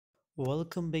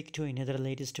Welcome back to another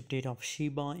latest update of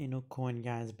Shiba Inu coin,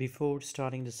 guys. Before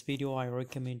starting this video, I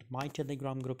recommend my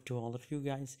Telegram group to all of you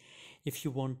guys. If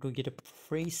you want to get a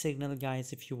free signal,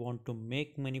 guys, if you want to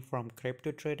make money from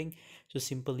crypto trading, so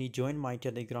simply join my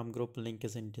Telegram group. Link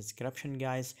is in description,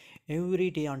 guys. Every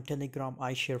day on Telegram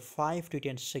I share 5 to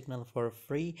 10 signal for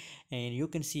free, and you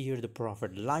can see here the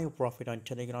profit, live profit on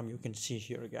Telegram. You can see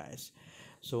here, guys.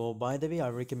 So by the way, I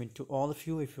recommend to all of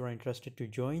you, if you're interested to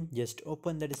join, just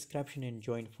open the description and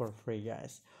join for free,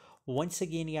 guys. Once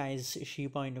again, guys,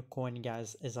 Shiba Inu coin,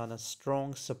 guys, is on a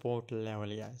strong support level,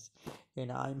 guys,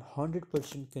 and I'm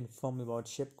 100% confirmed about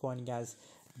shib coin, guys,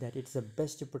 that it's the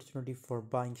best opportunity for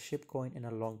buying shib coin in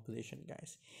a long position,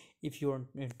 guys. If you are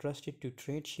interested to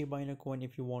trade Shiba Inu coin,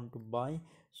 if you want to buy,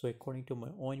 so according to my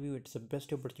own view, it's the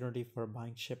best opportunity for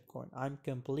buying shib coin. I'm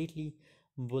completely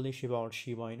bullish about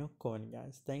Shiba Inu coin,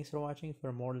 guys. Thanks for watching.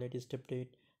 For more latest update,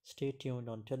 stay tuned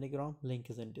on Telegram. Link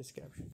is in description.